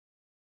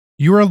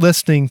You are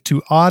listening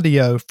to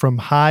audio from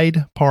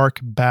Hyde Park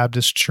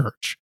Baptist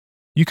Church.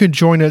 You can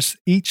join us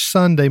each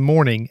Sunday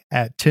morning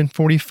at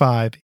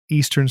 10:45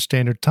 Eastern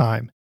Standard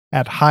Time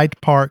at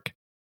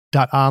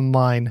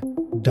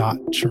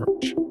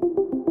hydepark.online.church.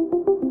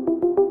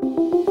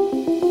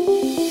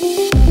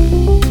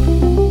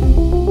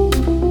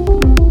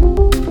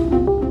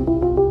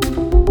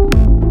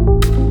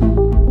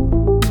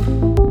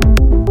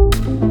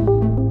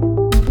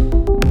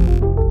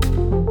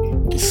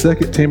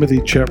 Second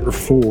Timothy chapter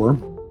 4.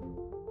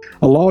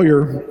 A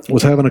lawyer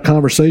was having a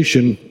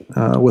conversation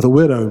with a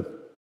widow.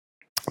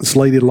 This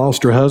lady had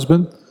lost her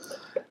husband,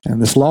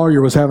 and this lawyer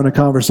was having a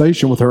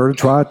conversation with her to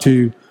try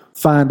to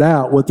find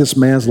out what this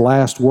man's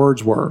last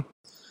words were.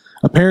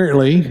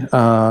 Apparently,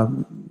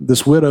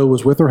 this widow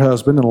was with her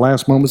husband in the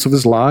last moments of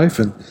his life,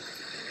 and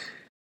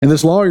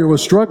this lawyer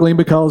was struggling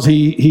because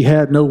he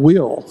had no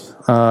will.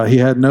 He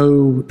had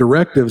no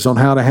directives on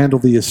how to handle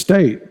the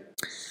estate.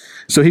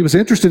 So he was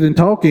interested in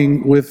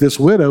talking with this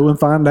widow and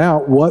find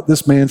out what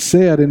this man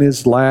said in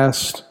his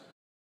last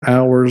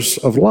hours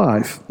of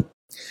life.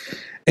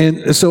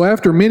 And so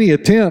after many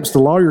attempts, the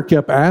lawyer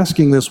kept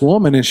asking this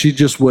woman, and she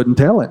just wouldn't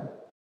tell him.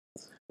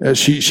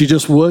 She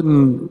just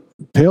wouldn't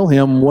tell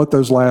him what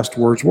those last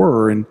words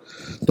were. And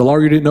the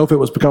lawyer didn't know if it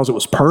was because it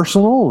was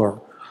personal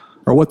or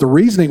what the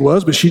reasoning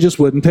was, but she just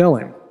wouldn't tell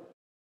him.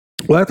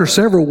 Well, after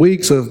several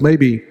weeks of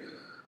maybe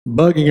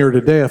bugging her to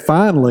death,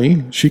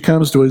 finally she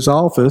comes to his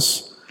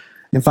office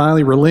and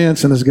finally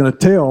relents and is going to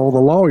tell the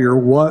lawyer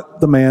what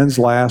the man's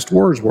last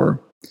words were.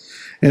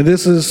 And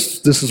this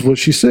is what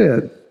she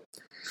said.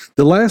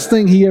 The last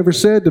thing he ever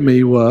said to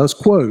me was,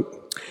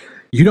 quote,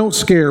 "You don't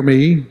scare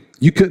me.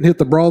 You couldn't hit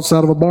the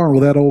broadside of a barn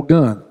with that old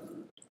gun."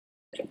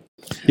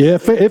 Yeah,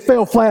 it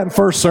fell flat in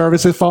first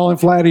service. It's falling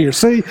flat here.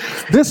 See,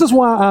 this is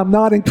why I'm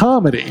not in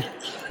comedy.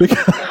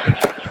 Because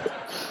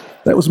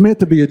that was meant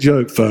to be a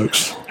joke,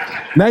 folks.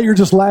 Now you're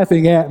just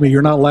laughing at me.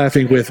 You're not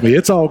laughing with me.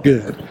 It's all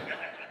good.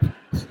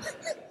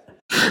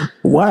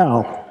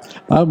 Wow,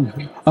 I'm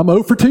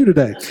 0 for 2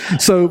 today.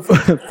 So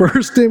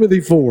 1 Timothy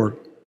 4.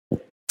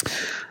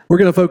 We're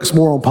going to focus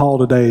more on Paul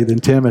today than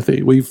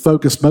Timothy. We've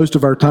focused most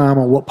of our time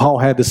on what Paul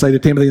had to say to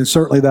Timothy, and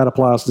certainly that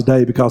applies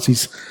today because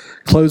he's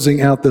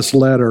closing out this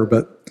letter.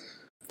 But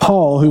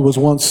Paul, who was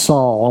once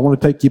Saul, I want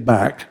to take you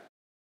back.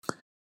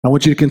 I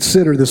want you to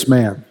consider this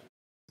man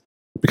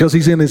because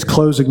he's in his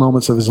closing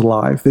moments of his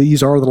life.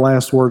 These are the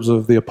last words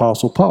of the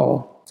Apostle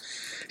Paul.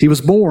 He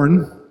was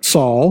born,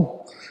 Saul,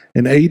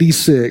 in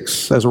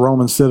 86 as a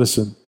Roman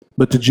citizen,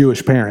 but to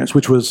Jewish parents,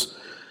 which was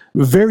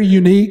very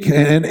unique.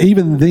 And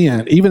even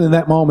then, even in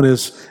that moment,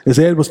 as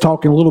Ed was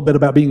talking a little bit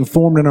about being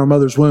formed in our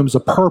mother's wombs, a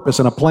purpose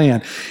and a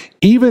plan,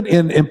 even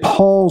in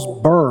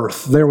Paul's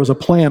birth, there was a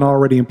plan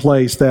already in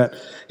place that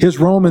his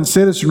Roman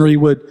citizenry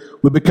would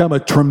become a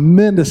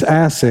tremendous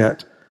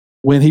asset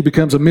when he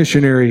becomes a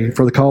missionary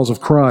for the cause of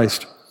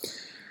Christ.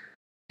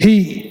 At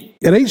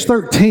age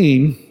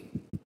 13,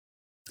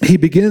 he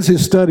begins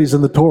his studies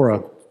in the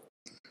Torah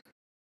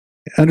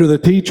under the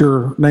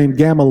teacher named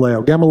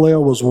Gamaliel.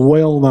 Gamaliel was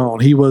well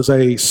known. He was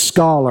a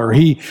scholar.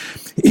 He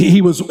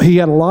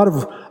had a lot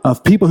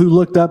of people who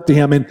looked up to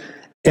him. And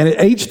at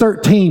age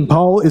 13,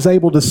 Paul is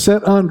able to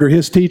sit under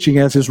his teaching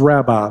as his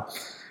rabbi.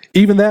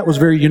 Even that was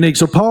very unique.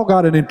 So Paul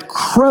got an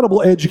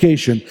incredible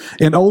education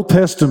in Old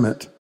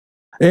Testament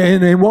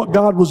and what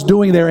God was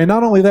doing there. And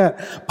not only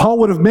that, Paul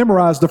would have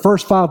memorized the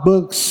first 5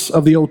 books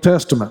of the Old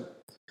Testament.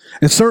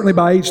 And certainly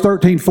by age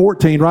 13,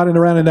 14, right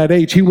around in that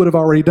age, he would have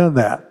already done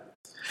that.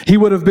 He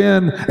would have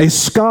been a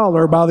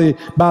scholar by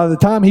the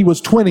time he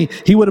was 20.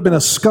 He would have been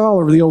a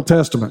scholar of the Old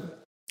Testament.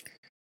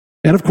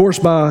 And of course,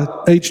 by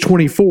age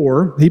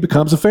 24, he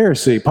becomes a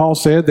Pharisee. Paul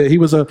said that he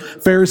was a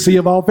Pharisee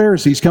of all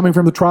Pharisees, coming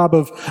from the tribe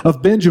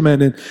of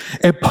Benjamin.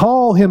 And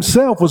Paul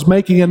himself was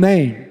making a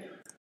name.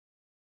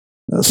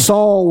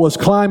 Saul was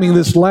climbing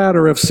this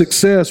ladder of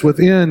success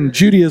within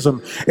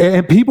Judaism,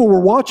 and people were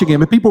watching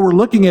him, and people were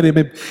looking at him,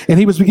 and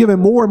he was given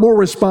more and more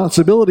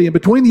responsibility. And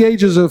between the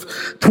ages of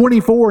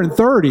 24 and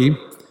 30,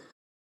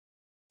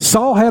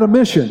 Saul had a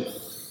mission,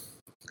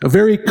 a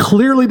very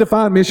clearly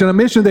defined mission, a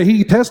mission that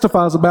he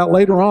testifies about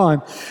later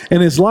on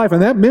in his life.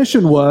 And that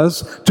mission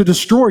was to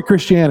destroy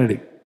Christianity.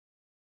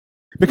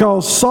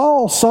 Because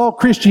Saul saw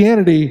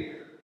Christianity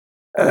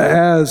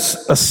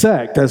as a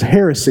sect, as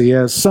heresy,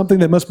 as something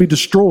that must be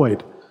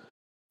destroyed.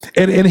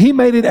 And he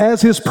made it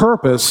as his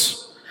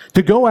purpose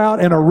to go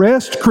out and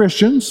arrest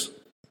Christians,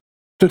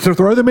 to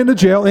throw them into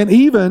jail, and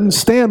even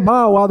stand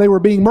by while they were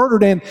being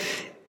murdered,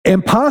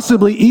 and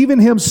possibly even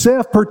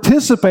himself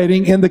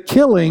participating in the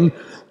killing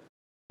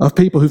of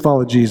people who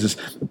followed Jesus.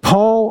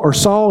 Paul, or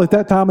Saul at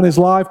that time in his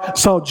life,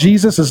 saw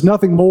Jesus as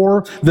nothing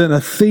more than a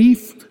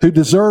thief who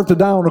deserved to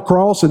die on a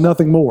cross and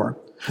nothing more.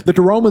 That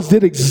the Romans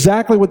did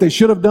exactly what they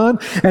should have done,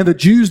 and the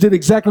Jews did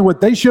exactly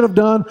what they should have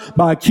done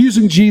by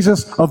accusing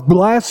Jesus of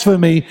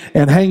blasphemy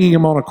and hanging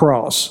him on a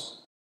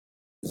cross.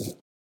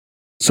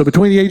 So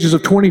between the ages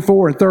of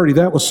 24 and 30,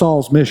 that was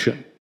Saul's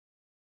mission.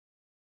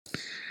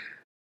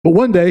 But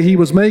one day he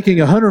was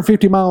making a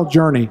 150-mile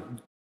journey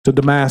to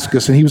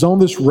Damascus, and he was on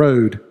this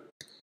road.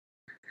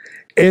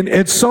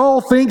 And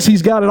Saul thinks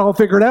he's got it all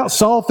figured out.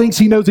 Saul thinks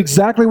he knows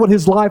exactly what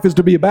his life is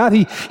to be about.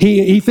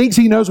 He thinks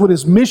he knows what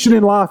his mission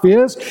in life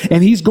is,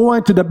 and he's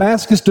going to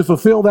Damascus to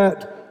fulfill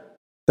that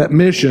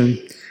mission.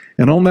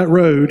 And on that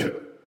road,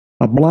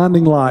 a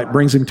blinding light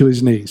brings him to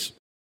his knees.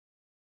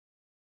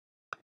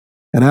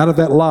 And out of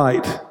that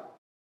light,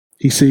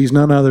 he sees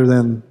none other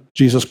than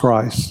Jesus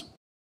Christ.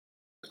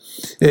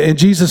 And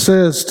Jesus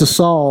says to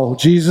Saul,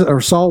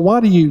 Saul, why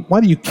do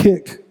you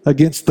kick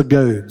against the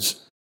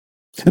goads?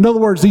 In other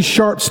words, these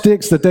sharp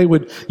sticks that they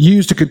would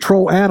use to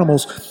control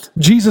animals.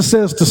 Jesus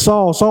says to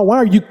Saul, Saul, why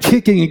are you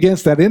kicking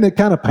against that? Isn't it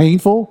kind of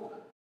painful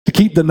to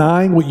keep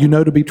denying what you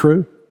know to be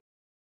true?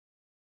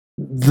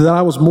 That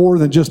I was more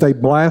than just a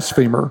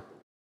blasphemer.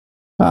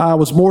 I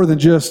was more than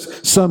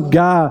just some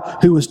guy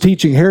who was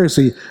teaching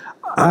heresy.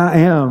 I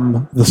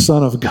am the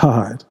Son of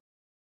God.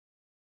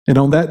 And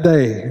on that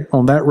day,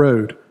 on that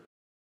road,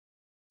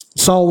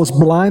 Saul was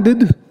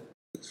blinded.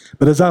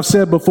 But as I've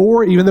said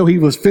before, even though he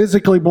was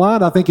physically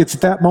blind, I think it's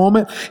at that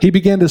moment he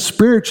began to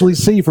spiritually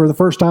see for the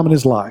first time in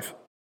his life.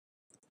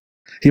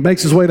 He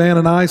makes his way to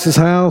Ananias'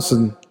 house,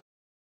 and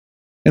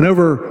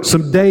over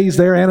some days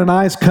there,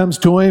 Ananias comes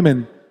to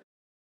him,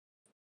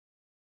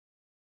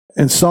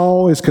 and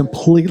Saul is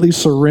completely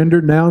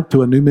surrendered now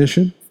to a new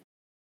mission.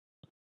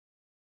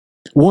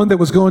 One that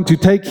was going to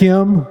take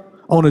him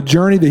on a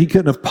journey that he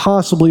couldn't have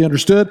possibly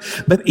understood.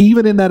 But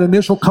even in that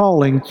initial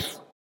calling,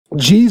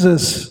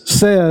 Jesus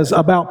says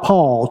about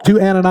Paul to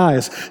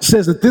Ananias,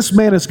 says that this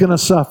man is going to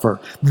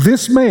suffer.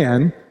 This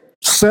man,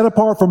 set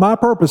apart for my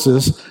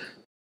purposes,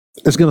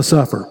 is going to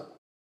suffer.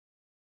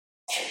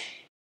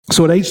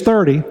 So at age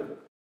 30,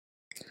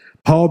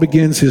 Paul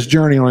begins his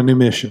journey on a new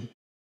mission.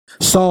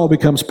 Saul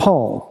becomes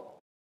Paul.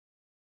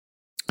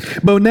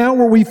 But now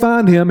where we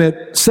find him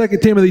at 2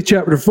 Timothy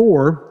chapter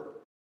 4,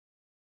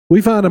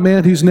 we find a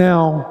man who's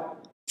now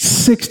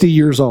 60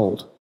 years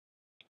old.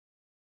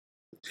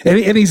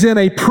 And he's in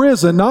a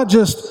prison, not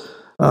just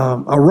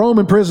a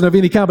Roman prison of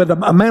any kind, but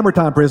a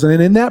maritime prison.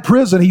 And in that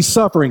prison, he's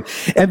suffering.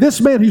 And this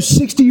man who's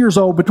 60 years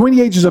old, between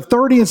the ages of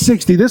 30 and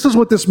 60, this is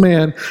what this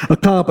man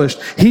accomplished.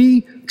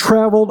 He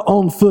traveled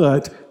on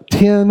foot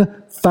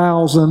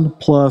 10,000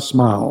 plus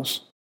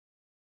miles.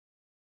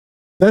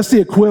 That's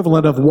the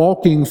equivalent of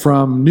walking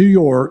from New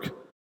York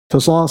to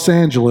Los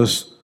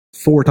Angeles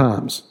 4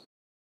 times.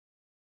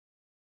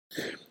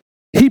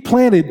 He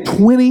planted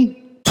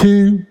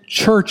 22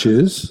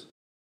 churches.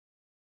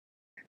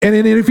 And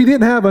if he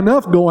didn't have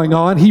enough going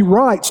on, he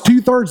writes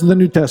 2/3 of the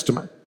New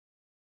Testament.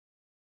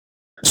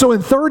 So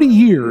in 30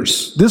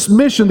 years, this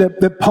mission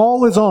that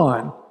Paul is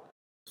on,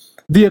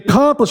 the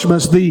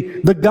accomplishments,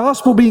 the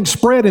gospel being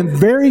spread in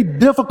very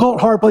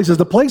difficult, hard places,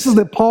 the places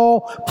that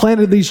Paul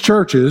planted these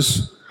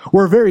churches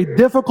were very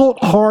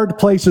difficult, hard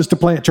places to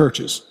plant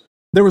churches.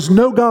 There was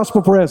no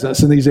gospel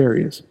presence in these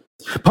areas.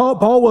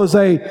 Paul was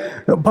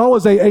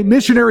a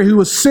missionary who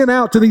was sent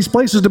out to these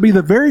places to be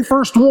the very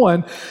first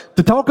one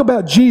to talk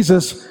about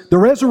Jesus, the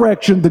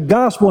resurrection, the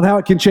gospel, and how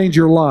it can change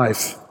your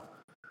life.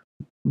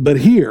 But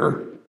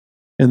here,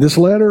 in this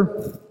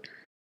letter,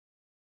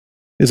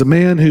 is a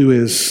man who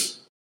is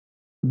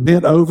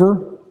bent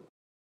over.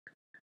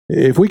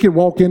 If we could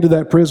walk into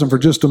that prison for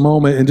just a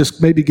moment and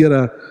just maybe get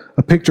a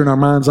picture in our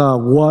mind's eye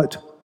of what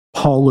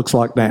Paul looks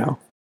like now,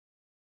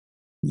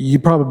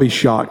 you'd probably be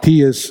shocked.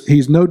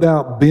 He's no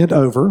doubt bent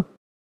over.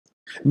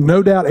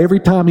 No doubt every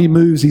time he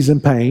moves, he's in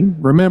pain.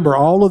 Remember,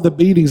 all of the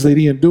beatings that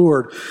he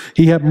endured,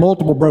 he had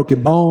multiple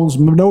broken bones.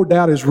 No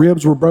doubt his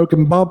ribs were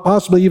broken,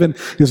 possibly even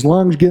his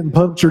lungs getting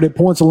punctured at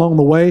points along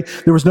the way.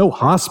 There was no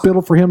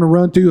hospital for him to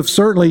run to.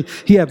 Certainly,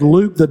 he had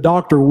Luke, the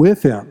doctor,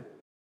 with him.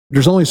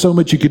 There's only so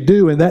much you could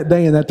do in that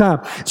day and that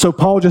time. So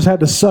Paul just had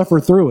to suffer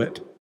through it.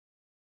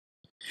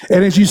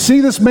 And as you see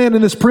this man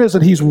in this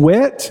prison, he's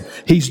wet,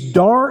 he's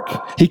dark,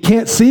 he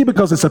can't see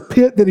because it's a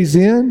pit that he's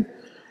in.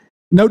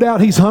 No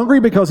doubt he's hungry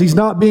because he's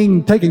not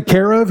being taken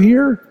care of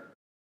here.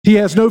 He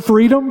has no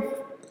freedom.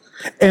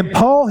 And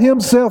Paul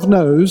himself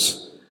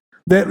knows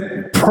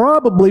that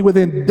probably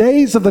within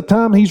days of the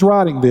time he's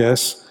writing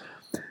this,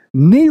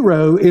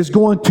 Nero is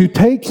going to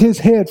take his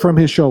head from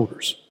his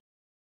shoulders.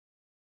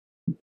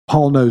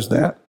 Paul knows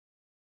that.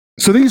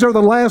 So these are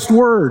the last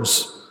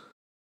words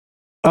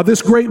of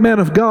this great man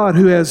of God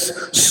who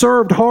has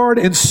served hard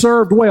and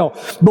served well.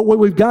 But what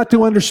we've got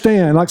to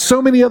understand, like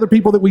so many other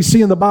people that we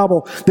see in the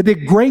Bible that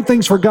did great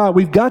things for God,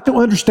 we've got to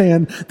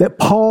understand that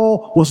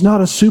Paul was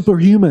not a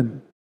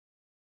superhuman.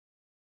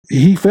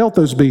 He felt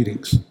those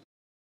beatings.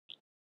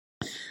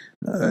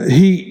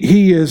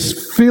 He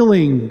is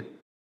feeling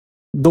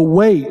the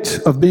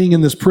weight of being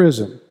in this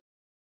prison.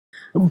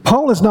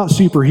 Paul is not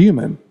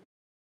superhuman.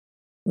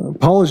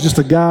 Paul is just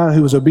a guy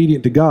who was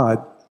obedient to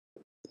God,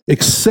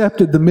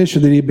 accepted the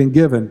mission that he had been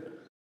given,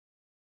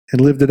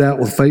 and lived it out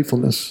with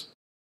faithfulness.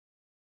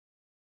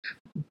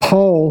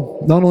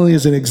 Paul not only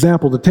is an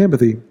example to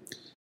Timothy,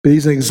 but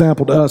he's an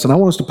example to us. And I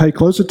want us to pay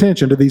close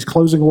attention to these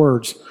closing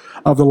words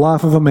of the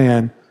life of a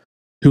man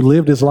who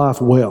lived his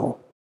life well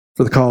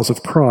for the cause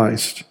of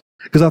Christ.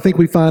 Because I think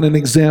we find an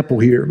example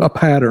here, a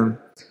pattern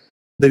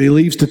that he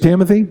leaves to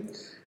Timothy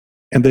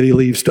and that he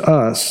leaves to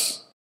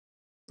us.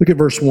 Look at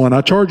verse 1.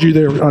 I charge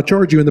you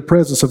in the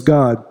presence of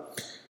God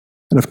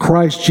and of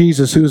Christ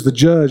Jesus, who is the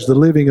judge, the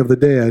living and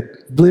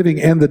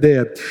the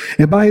dead,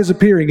 and by his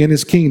appearing in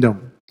his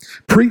kingdom.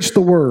 Preach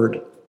the word.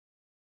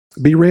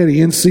 Be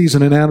ready in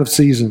season and out of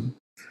season.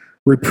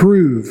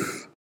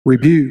 Reprove,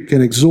 rebuke,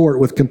 and exhort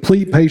with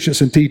complete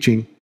patience and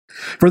teaching.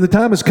 For the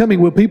time is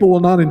coming when people will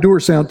not endure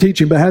sound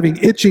teaching, but having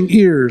itching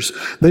ears,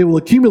 they will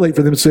accumulate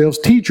for themselves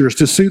teachers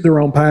to suit their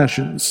own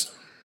passions,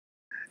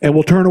 and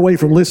will turn away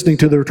from listening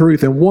to the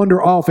truth and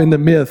wander off into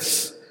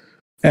myths.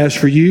 As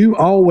for you,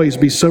 always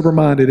be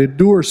sober-minded,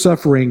 endure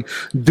suffering,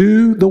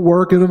 do the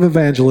work of an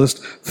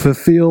evangelist,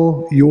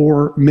 fulfill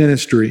your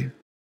ministry.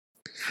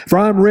 For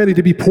I am ready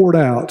to be poured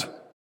out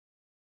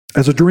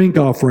as a drink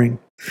offering,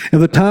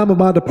 and the time of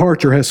my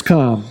departure has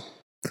come.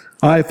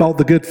 I have fought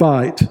the good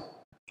fight.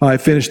 I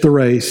have finished the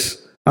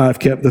race. I have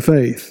kept the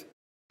faith.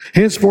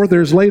 Henceforth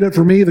there is laid up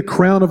for me the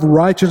crown of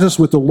righteousness,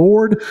 with the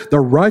Lord, the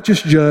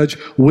righteous judge,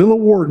 will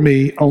award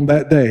me on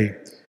that day.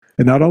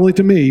 And not only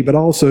to me, but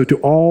also to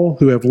all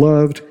who have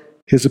loved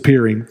his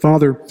appearing.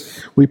 Father,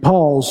 we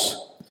pause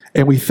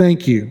and we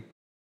thank you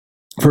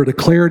for the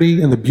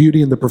clarity and the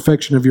beauty and the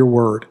perfection of your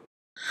word.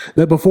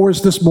 That before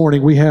us this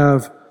morning we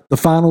have the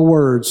final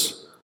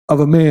words of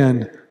a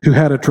man who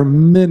had a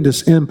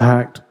tremendous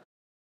impact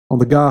on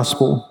the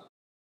gospel.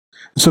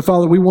 So,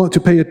 Father, we want to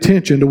pay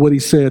attention to what he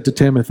said to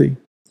Timothy.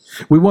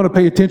 We want to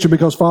pay attention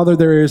because, Father,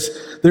 there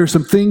are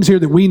some things here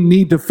that we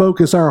need to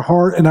focus our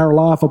heart and our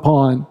life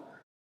upon.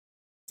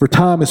 For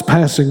time is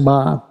passing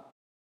by.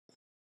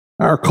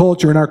 Our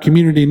culture and our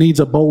community needs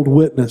a bold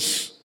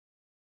witness.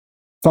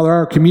 Father,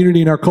 our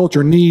community and our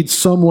culture needs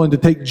someone to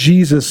take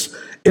Jesus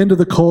into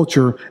the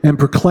culture and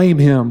proclaim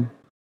him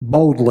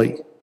boldly.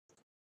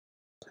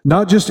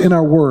 Not just in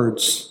our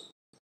words,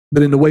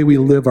 but in the way we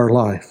live our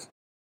life.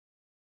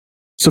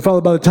 So,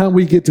 Father, by the time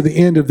we get to the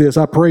end of this,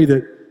 I pray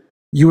that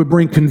you would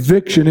bring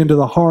conviction into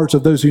the hearts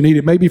of those who need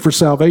it, maybe for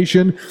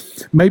salvation,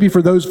 maybe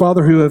for those,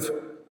 Father, who have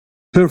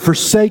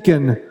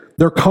forsaken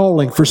their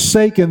calling,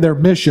 forsaken their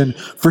mission,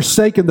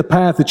 forsaken the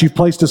path that you've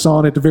placed us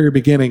on at the very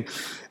beginning.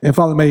 And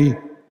Father, may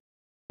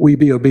we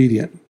be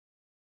obedient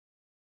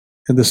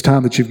in this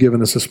time that you've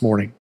given us this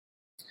morning.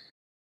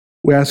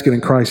 We ask it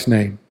in Christ's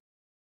name.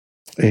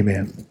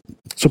 Amen.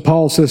 So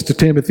Paul says to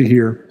Timothy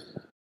here,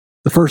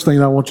 the first thing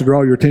that I want to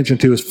draw your attention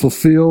to is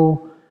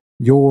fulfill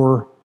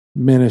your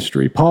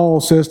ministry. Paul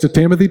says to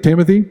Timothy,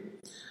 Timothy,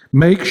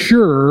 make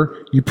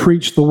sure you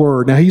preach the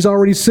word. Now, he's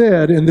already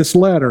said in this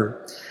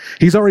letter,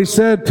 he's already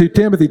said to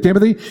Timothy,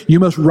 Timothy, you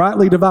must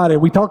rightly divide it.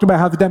 We talked about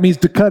how that means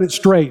to cut it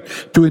straight,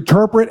 to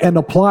interpret and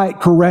apply it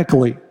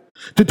correctly,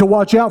 to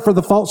watch out for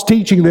the false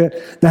teaching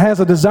that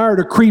has a desire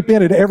to creep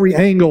in at every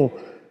angle.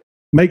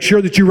 Make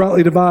sure that you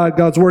rightly divide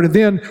God's word. And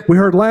then we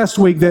heard last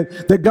week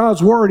that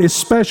God's word is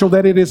special,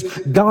 that it is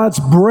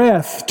God's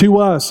breath to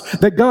us,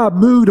 that God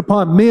moved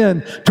upon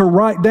men to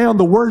write down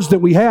the words that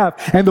we have.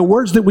 And the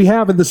words that we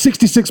have in the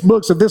 66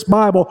 books of this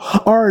Bible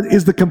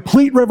is the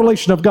complete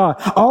revelation of God.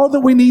 All that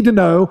we need to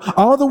know,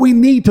 all that we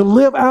need to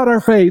live out our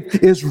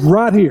faith is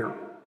right here.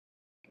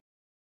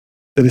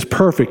 That is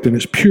perfect and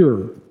it's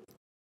pure.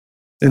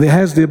 And it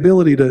has the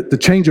ability to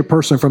change a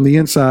person from the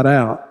inside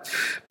out.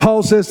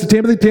 Paul says to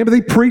Timothy,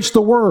 Timothy, preach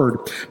the word.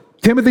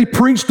 Timothy,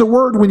 preach the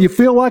word when you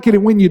feel like it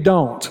and when you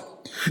don't.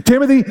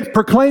 Timothy,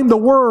 proclaim the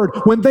word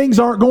when things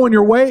aren't going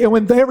your way and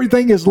when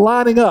everything is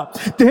lining up.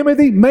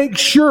 Timothy, make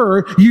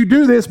sure you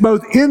do this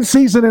both in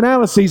season and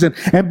out of season.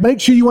 And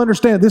make sure you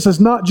understand this is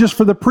not just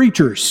for the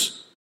preachers.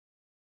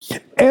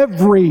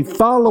 Every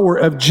follower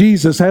of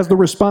Jesus has the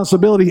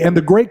responsibility and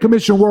the Great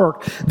Commission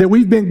work that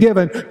we've been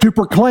given to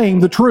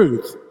proclaim the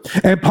truth.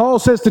 And Paul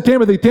says to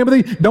Timothy,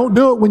 Timothy, don't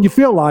do it when you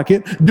feel like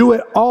it. Do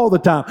it all the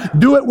time.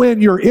 Do it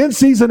when you're in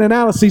season and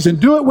out of season.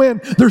 Do it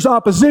when there's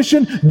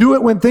opposition. Do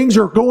it when things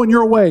are going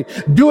your way.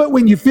 Do it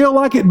when you feel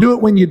like it. Do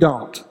it when you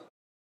don't.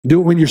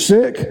 Do it when you're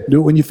sick. Do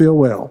it when you feel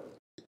well.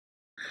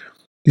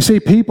 You see,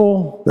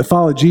 people that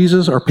follow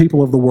Jesus are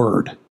people of the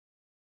Word.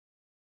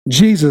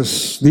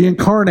 Jesus, the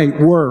incarnate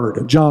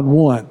Word, John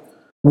 1.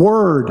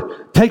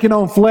 Word, taken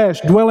on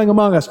flesh, dwelling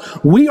among us.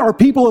 We are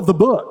people of the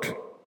book.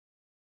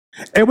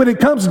 And when it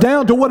comes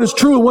down to what is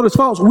true and what is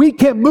false, we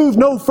can move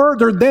no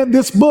further than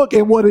this book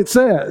and what it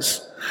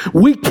says.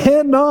 We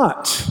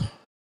cannot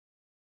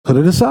put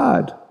it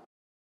aside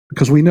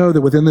because we know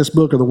that within this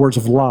book are the words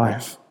of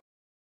life.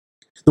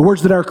 The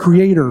words that our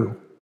Creator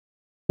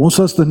wants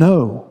us to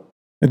know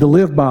and to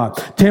live by.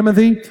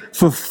 Timothy,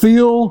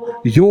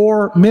 fulfill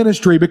your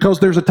ministry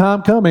because there's a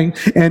time coming,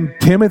 and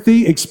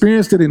Timothy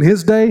experienced it in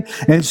his day,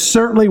 and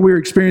certainly we're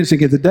experiencing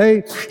it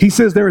today. He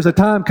says there is a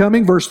time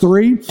coming, verse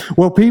 3,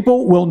 where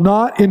people will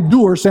not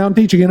endure sound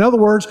teaching. In other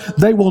words,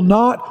 they will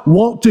not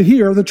want to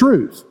hear the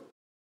truth.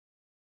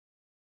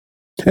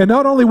 And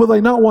not only will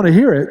they not want to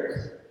hear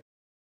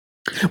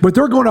it, but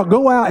they're going to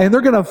go out and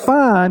they're going to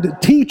find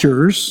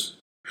teachers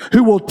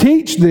who will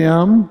teach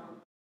them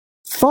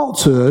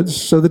falsehoods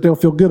so that they'll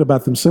feel good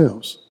about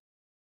themselves.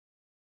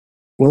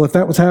 Well, if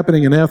that was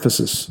happening in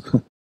Ephesus,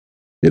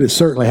 it is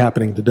certainly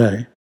happening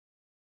today.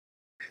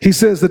 He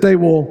says that they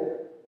will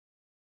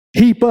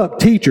heap up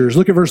teachers.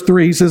 Look at verse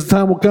 3. He says, the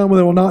time will come when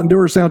they will not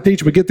endure sound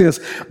teaching. But get this,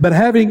 but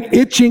having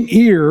itching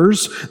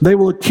ears, they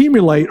will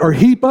accumulate or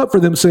heap up for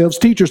themselves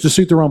teachers to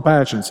suit their own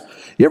passions.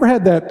 You ever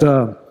had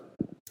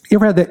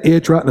that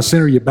itch right in the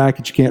center of your back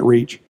that you can't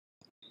reach?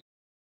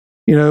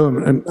 You know,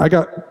 and I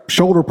got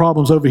shoulder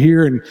problems over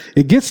here, and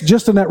it gets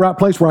just in that right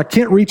place where I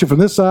can't reach it from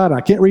this side, and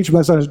I can't reach it from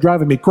that side. It's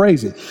driving me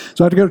crazy.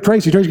 So I have to go to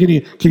Tracy. Tracy,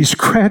 can you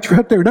scratch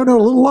right there? No, a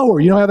little lower.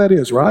 You know how that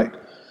is, right?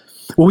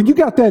 Well, when you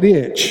got that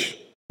itch,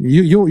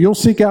 you'll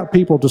seek out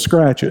people to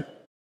scratch it.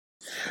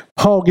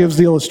 Paul gives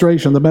the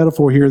illustration, the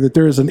metaphor here, that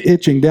there is an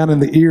itching down in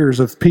the ears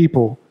of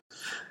people,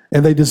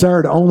 and they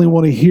desire to only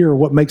want to hear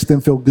what makes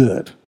them feel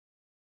good.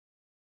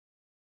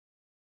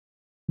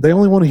 They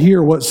only want to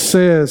hear what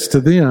says to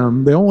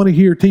them. They don't want to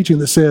hear teaching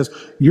that says,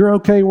 you're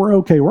okay, we're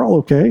all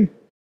okay.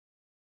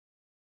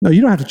 No,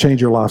 you don't have to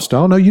change your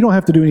lifestyle. No, you don't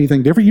have to do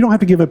anything different. You don't have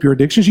to give up your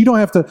addictions. You don't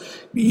have to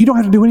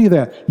do any of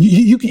that.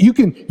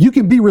 You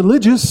can be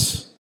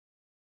religious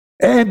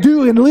and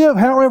do and live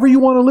however you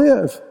want to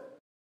live.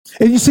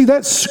 And you see,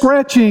 that's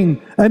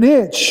scratching an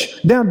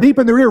itch down deep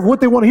in their ear of what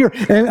they want to hear.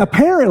 And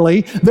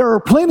apparently, there are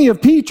plenty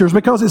of teachers,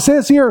 because it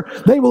says here,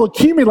 they will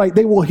accumulate,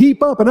 they will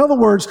heap up. In other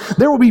words,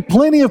 there will be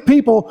plenty of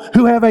people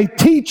who have a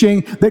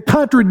teaching that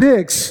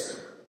contradicts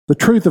the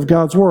truth of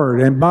God's Word.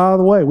 And by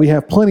the way, we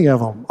have plenty of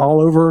them all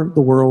over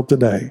the world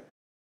today.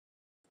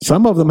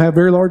 Some of them have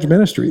very large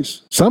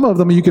ministries. Some of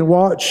them you can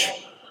watch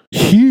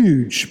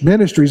huge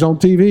ministries on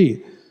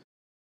TV.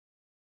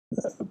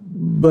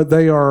 But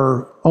they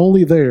are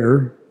only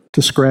there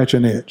to scratch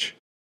an itch.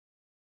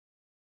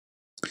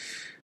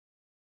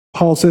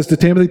 Paul says to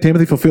Timothy,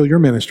 Timothy, fulfill your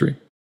ministry.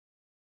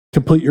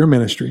 Complete your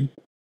ministry.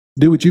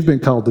 Do what you've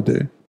been called to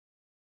do.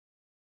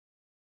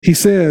 He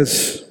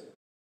says,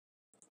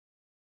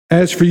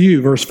 as for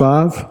you, verse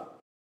 5,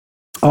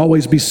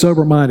 always be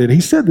sober-minded.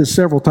 He said this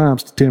several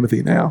times to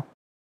Timothy now.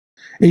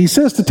 And he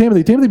says to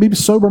Timothy, Timothy, be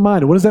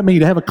sober-minded. What does that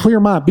mean? To have a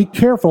clear mind. Be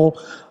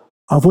careful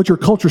of what your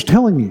culture is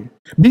telling you.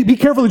 Be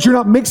careful that you're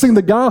not mixing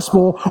the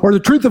gospel or the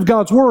truth of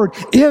God's Word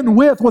in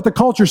with what the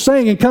culture is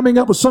saying and coming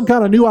up with some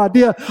kind of new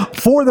idea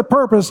for the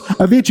purpose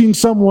of itching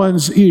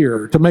someone's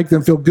ear, to make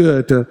them feel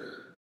good, to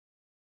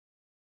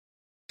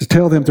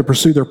tell them to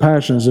pursue their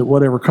passions at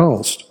whatever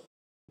cost.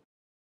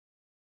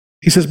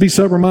 He says, be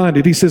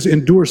sober-minded. He says,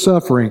 endure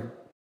suffering.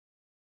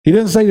 He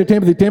doesn't say to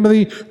Timothy,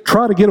 Timothy,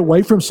 try to get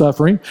away from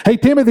suffering. Hey,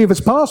 Timothy, if it's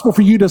possible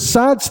for you to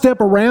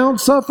sidestep around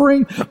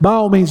suffering, by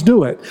all means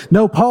do it.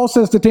 No, Paul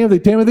says to Timothy,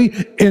 Timothy,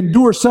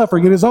 endure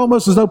suffering. It is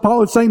almost as though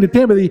Paul is saying to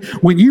Timothy,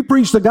 when you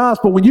preach the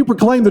gospel, when you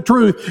proclaim the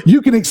truth,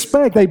 you can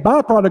expect a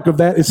byproduct of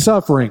that is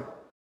suffering.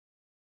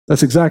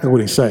 That's exactly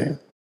what he's saying.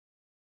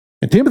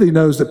 And Timothy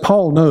knows that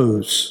Paul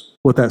knows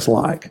what that's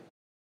like.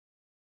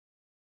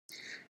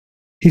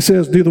 He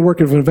says, do the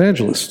work of an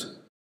evangelist.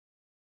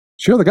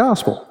 Share the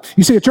gospel.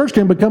 You see, a church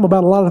can become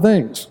about a lot of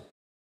things.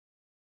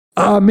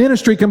 A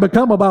ministry can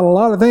become about a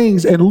lot of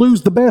things and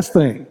lose the best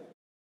thing.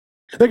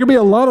 There can be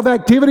a lot of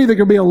activity. There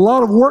can be a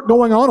lot of work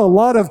going on, a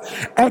lot of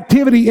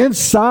activity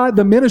inside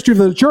the ministry of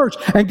the church.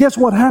 And guess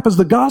what happens?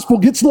 The gospel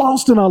gets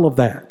lost in all of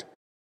that.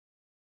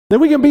 Then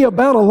we can be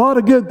about a lot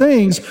of good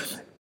things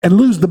and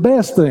lose the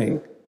best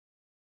thing.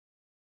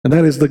 And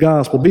that is the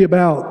gospel. Be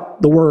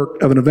about the work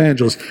of an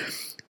evangelist.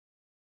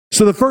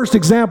 So the first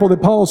example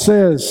that Paul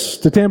says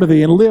to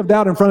Timothy and lived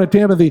out in front of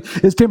Timothy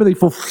is, Timothy,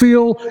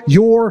 fulfill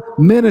your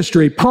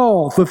ministry.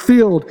 Paul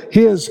fulfilled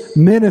his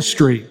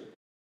ministry.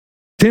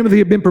 Timothy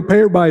had been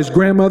prepared by his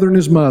grandmother and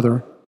his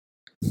mother,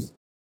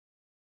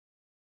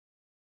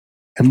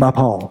 and by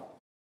Paul.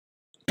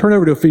 Turn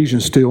over to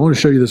Ephesians 2. I want to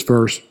show you this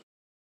verse.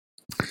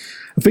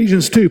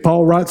 Ephesians 2,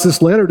 Paul writes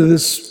this letter to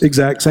this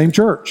exact same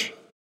church.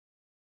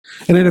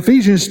 And in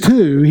Ephesians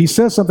 2, he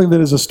says something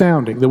that is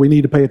astounding that we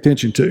need to pay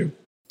attention to.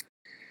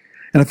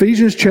 In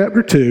Ephesians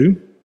chapter 2,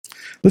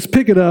 let's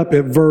pick it up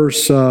at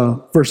verse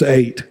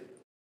 8.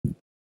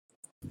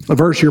 A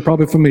verse you're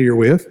probably familiar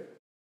with.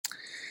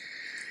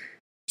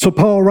 So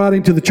Paul,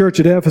 writing to the church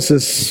at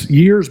Ephesus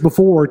years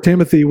before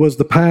Timothy was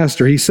the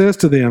pastor, he says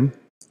to them,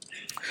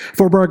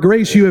 for by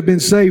grace you have been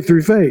saved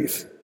through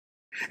faith.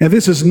 And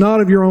this is not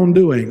of your own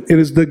doing. It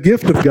is the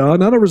gift of God,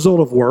 not a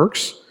result of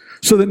works,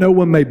 so that no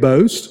one may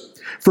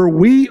boast. For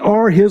we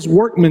are his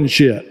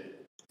workmanship,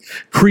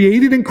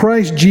 created in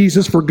Christ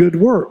Jesus for good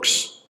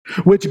works,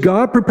 which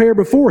God prepared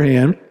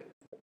beforehand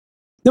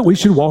that we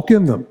should walk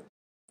in them.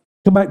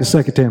 Come back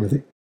to 2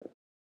 Timothy.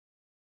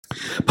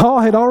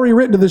 Paul had already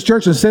written to this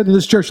church and said to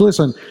this church,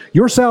 listen,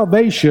 your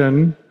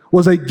salvation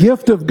was a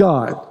gift of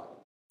God.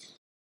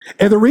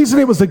 And the reason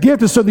it was a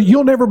gift is so that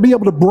you'll never be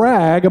able to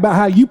brag about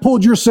how you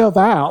pulled yourself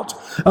out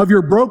of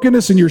your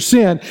brokenness and your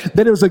sin,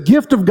 that it was a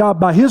gift of God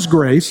by his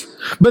grace.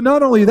 But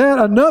not only that,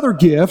 another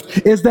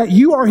gift is that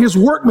you are his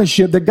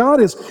workmanship, that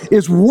God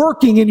is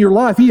working in your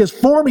life. He is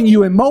forming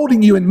you and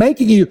molding you and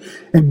making you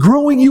and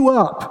growing you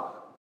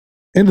up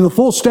into the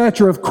full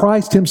stature of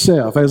Christ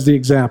himself as the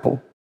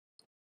example.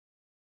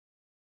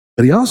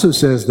 But he also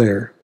says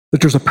there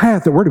that there's a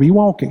path that we're to be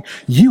walking.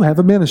 You have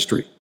a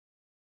ministry.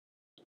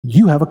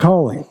 You have a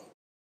calling.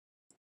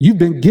 You've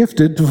been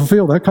gifted to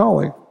fulfill that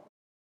calling.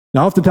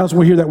 Now, oftentimes when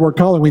we hear that word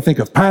calling, we think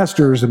of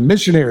pastors and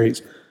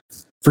missionaries.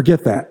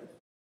 Forget that.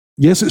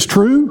 Yes, it's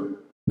true,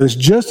 but it's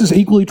just as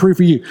equally true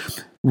for you.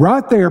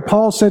 Right there,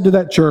 Paul said to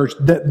that church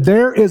that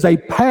there is a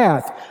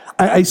path,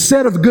 a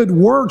set of good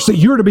works that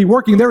you're to be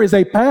working. There is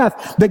a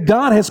path that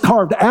God has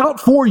carved out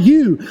for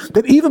you,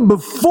 that even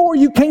before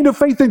you came to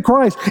faith in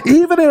Christ,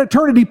 even in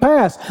eternity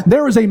past,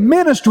 there is a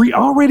ministry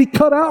already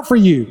cut out for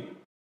you.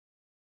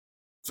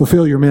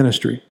 Fulfill your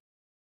ministry.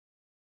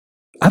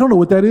 I don't know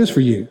what that is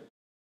for you,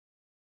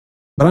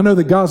 but I know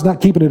that God's not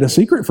keeping it a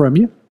secret from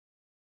you.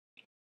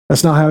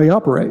 That's not how He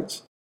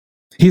operates.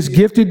 He's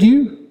gifted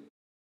you.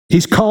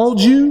 He's called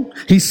you.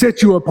 He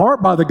set you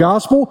apart by the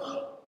gospel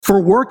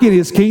for work in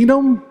His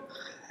kingdom.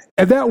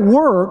 And that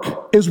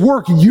work is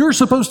work you're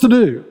supposed to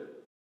do.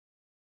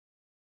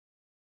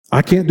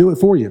 I can't do it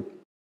for you.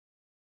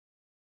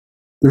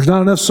 There's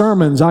not enough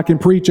sermons I can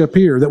preach up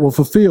here that will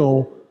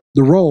fulfill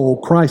the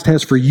role Christ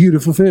has for you to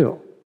fulfill.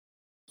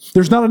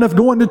 There's not enough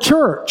going to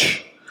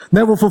church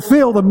that will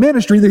fulfill the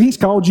ministry that He's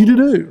called you to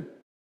do.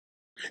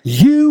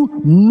 You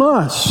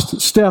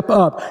must step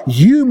up.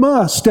 You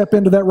must step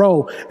into that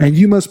role, and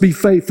you must be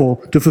faithful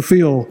to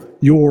fulfill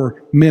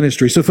your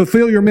ministry. So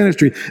fulfill your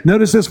ministry.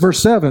 Notice this,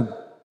 verse 7.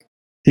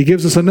 He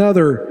gives us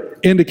another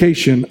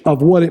indication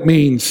of what it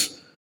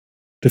means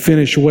to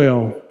finish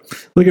well.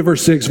 Look at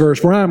verse 6.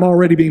 For I am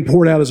already being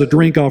poured out as a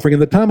drink offering,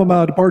 and the time of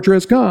my departure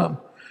has come.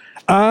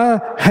 I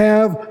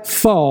have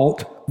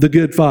fought the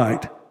good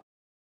fight.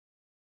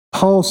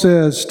 Paul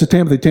says to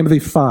Timothy,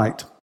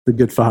 fight the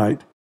good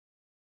fight.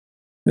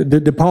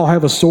 Did Paul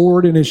have a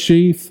sword in his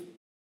sheath?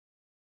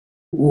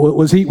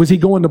 Was he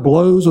going to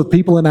blows with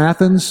people in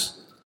Athens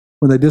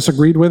when they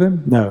disagreed with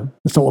him? No,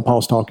 that's not what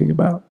Paul's talking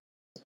about.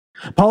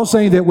 Paul's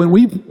saying that when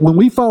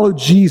we follow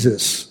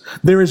Jesus,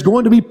 there is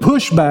going to be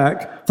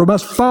pushback from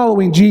us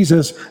following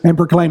Jesus and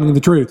proclaiming the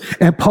truth.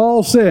 And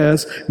Paul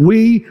says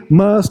we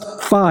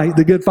must fight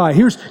the good fight.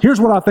 Here's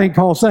what I think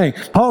Paul's saying.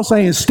 Paul's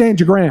saying stand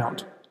your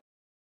ground.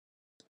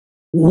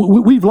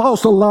 We've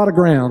lost a lot of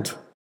ground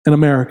in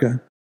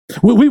America.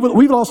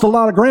 We've lost a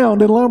lot of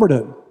ground in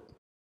Lumberton.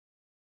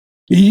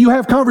 You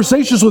have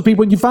conversations with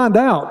people and you find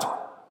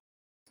out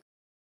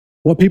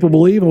what people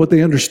believe and what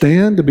they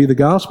understand to be the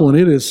gospel, and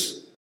it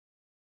is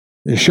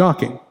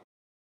shocking.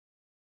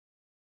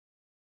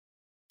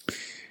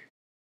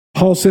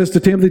 Paul says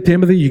to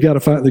Timothy, you got to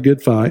fight the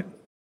good fight.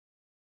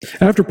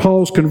 After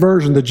Paul's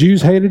conversion, the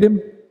Jews hated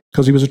him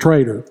because he was a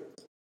traitor.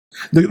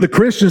 The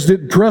Christians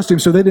didn't trust him,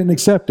 so they didn't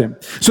accept him.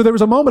 So there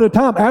was a moment of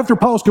time after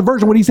Paul's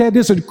conversion when he's had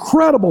this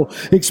incredible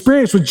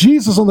experience with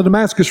Jesus on the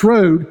Damascus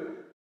Road,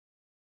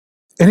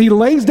 and he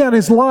lays down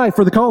his life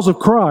for the cause of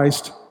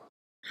Christ.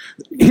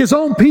 His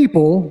own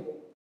people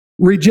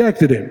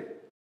rejected him.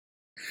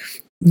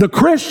 The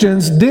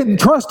Christians didn't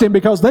trust him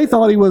because they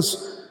thought he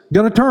was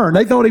going to turn.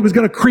 They thought he was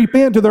going to creep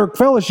into their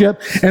fellowship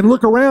and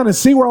look around and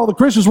see where all the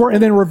Christians were and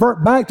then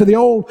revert back to the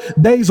old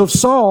days of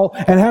Saul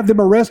and have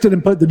them arrested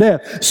and put to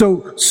death.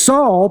 So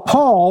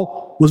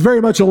Paul, was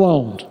very much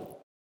alone,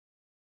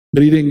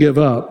 but he didn't give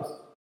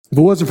up. If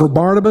it wasn't for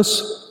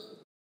Barnabas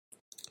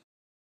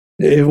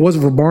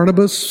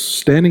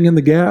standing in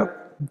the gap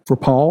for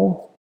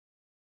Paul,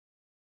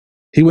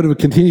 he would have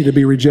continued to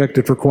be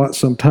rejected for quite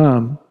some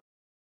time.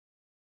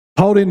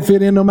 Paul didn't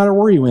fit in no matter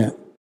where he went.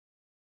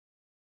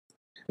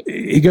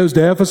 He goes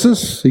to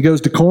Ephesus, he goes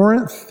to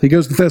Corinth, he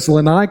goes to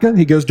Thessalonica,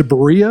 he goes to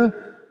Berea.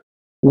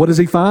 What does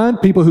he find?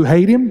 People who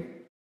hate him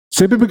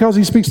simply because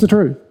he speaks the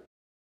truth.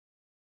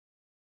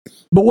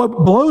 But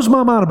what blows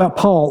my mind about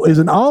Paul is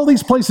in all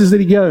these places that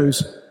he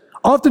goes,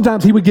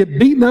 oftentimes he would get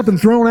beaten up and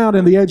thrown out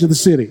in the edge of the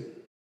city.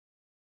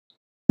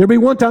 There'd be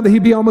one time that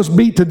he'd be almost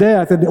beat to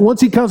death, and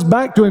once he comes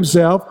back to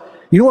himself,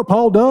 you know what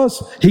Paul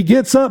does? He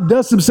gets up,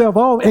 dusts himself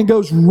off, and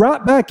goes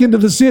right back into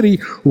the city,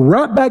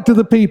 right back to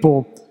the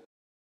people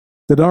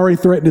that already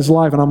threatened his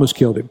life and almost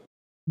killed him.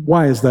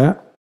 Why is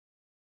that?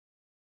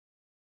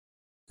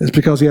 It's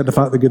because he had to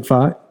fight the good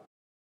fight.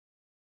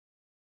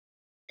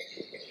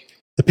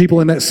 The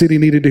people in that city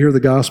needed to hear the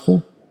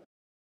gospel.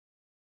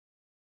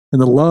 And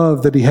the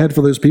love that he had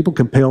for those people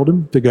compelled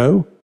him to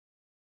go.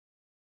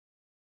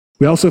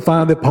 We also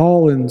find that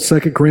Paul in 2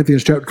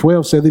 Corinthians chapter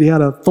 12 said that he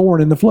had a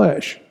thorn in the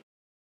flesh.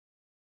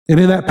 And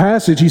in that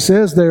passage, he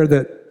says there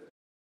that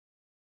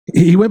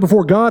he went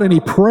before God and he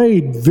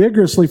prayed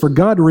vigorously for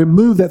God to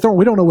remove that thorn.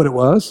 We don't know what it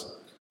was.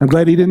 I'm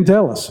glad he didn't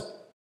tell us.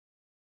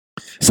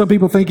 Some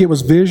people think it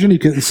was vision. He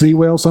couldn't see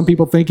well. Some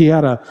people think he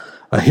had a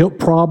hip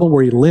problem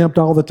where he limped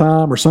all the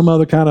time or some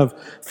other kind of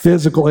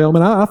physical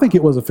ailment. I think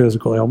it was a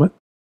physical ailment.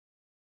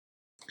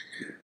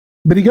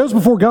 But he goes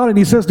before God and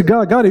he says to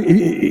God, God,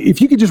 if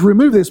you could just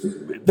remove this,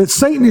 that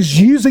Satan is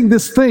using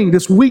this thing,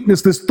 this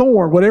weakness, this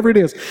thorn, whatever it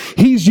is,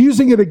 he's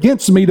using it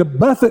against me to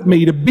buffet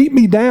me, to beat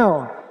me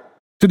down,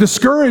 to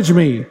discourage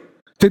me,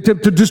 to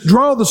just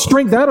draw the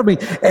strength out of me.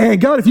 And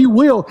God, if you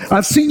will,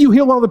 I've seen you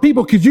heal all the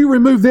people. Could you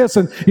remove this?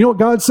 And you know what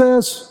God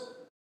says?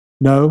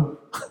 No.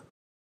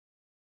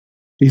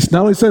 He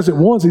not only says it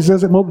once, he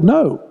says it multiple.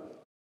 No.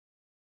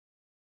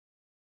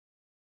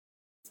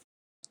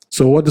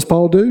 So what does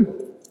Paul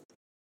do?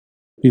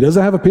 He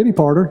doesn't have a pity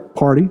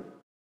party.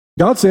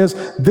 God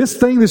says, this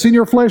thing that's in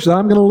your flesh that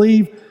I'm going to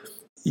leave,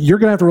 you're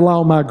going to have to rely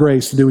on my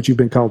grace to do what you've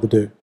been called to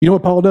do. You know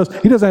what Paul does?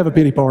 He doesn't have a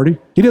pity party.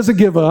 He doesn't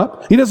give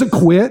up. He doesn't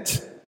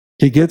quit.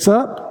 He gets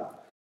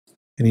up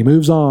and he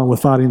moves on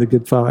with fighting the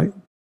good fight.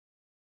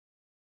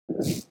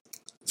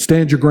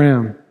 Stand your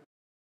ground.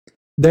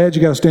 Dad,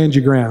 you got to stand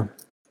your ground.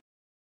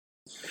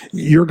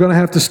 You're going to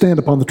have to stand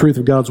upon the truth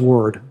of God's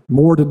word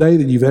more today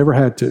than you've ever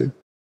had to.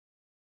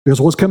 Because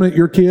what's coming at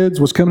your kids,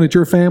 what's coming at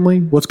your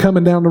family, what's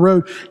coming down the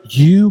road,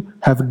 you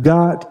have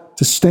got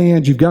to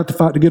stand. You've got to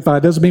fight the good fight.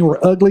 It doesn't mean we're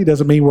ugly.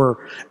 Doesn't mean we're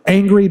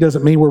angry.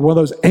 Doesn't mean we're one of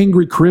those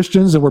angry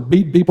Christians and we're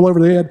beating people over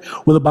the head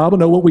with a Bible.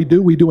 No, what we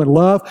do in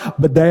love.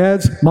 But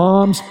dads,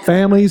 moms,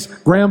 families,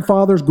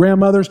 grandfathers,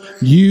 grandmothers,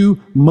 you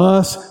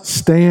must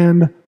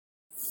stand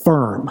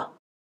firm.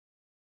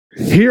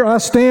 Here I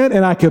stand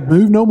and I can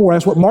move no more.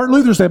 That's what Martin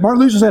Luther said.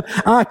 Martin Luther said,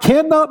 I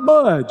cannot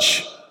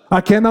budge. I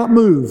cannot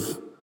move.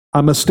 I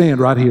must stand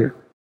right here.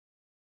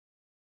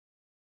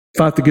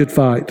 Fight the good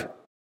fight.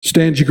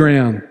 Stand your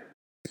ground.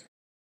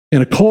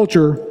 In a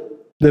culture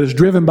that is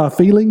driven by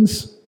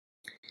feelings,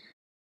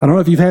 I don't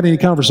know if you've had any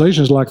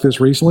conversations like this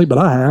recently, but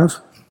I have.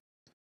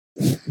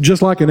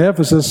 Just like in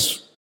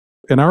Ephesus,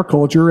 in our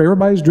culture,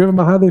 everybody's driven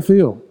by how they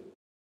feel.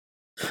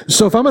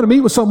 So if I'm going to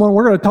meet with someone,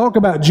 we're going to talk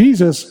about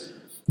Jesus,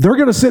 they're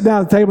going to sit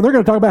down at the table, they're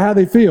going to talk about how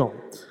they feel.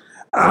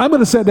 I'm going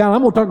to sit down, I'm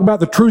going to talk about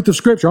the truth of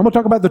Scripture. I'm going to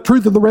talk about the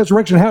truth of the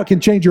resurrection, how it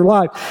can change your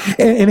life.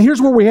 And here's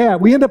where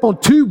we end up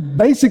on two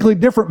basically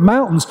different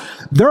mountains.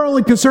 They're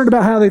only concerned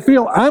about how they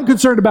feel. I'm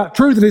concerned about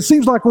truth, and it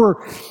seems like we're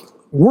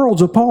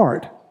worlds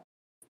apart.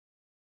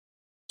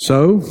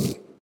 So,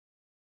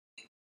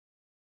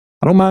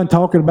 I don't mind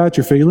talking about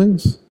your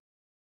feelings,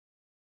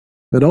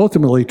 but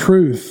ultimately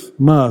truth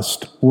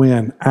must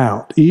win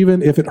out,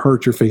 even if it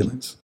hurts your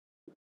feelings.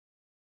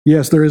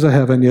 Yes, there is a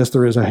heaven. Yes,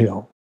 there is a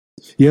hell.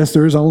 Yes,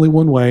 there is only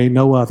one way,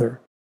 no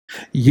other.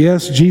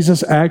 Yes,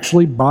 Jesus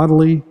actually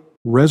bodily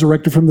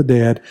resurrected from the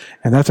dead,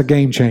 and that's a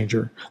game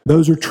changer.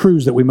 Those are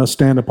truths that we must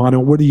stand upon.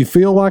 And whether you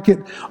feel like it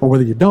or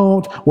whether you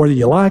don't, whether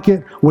you like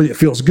it, whether it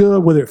feels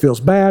good, whether it feels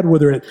bad,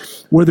 whether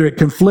it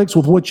conflicts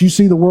with what you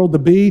see the world to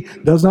be,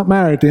 does not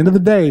matter. At the end of the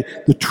day,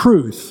 the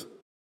truth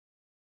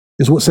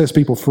is what sets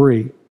people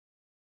free.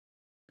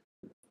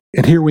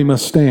 And here we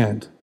must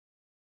stand,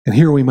 and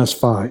here we must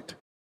fight.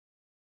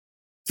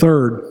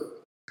 Third,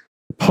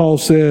 Paul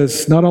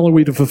says, not only are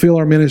we to fulfill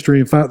our ministry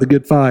and fight the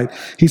good fight,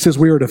 he says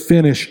we are to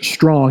finish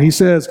strong. He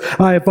says,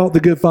 I have fought the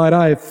good fight.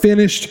 I have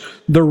finished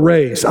the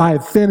race. I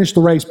have finished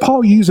the race.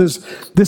 Paul uses this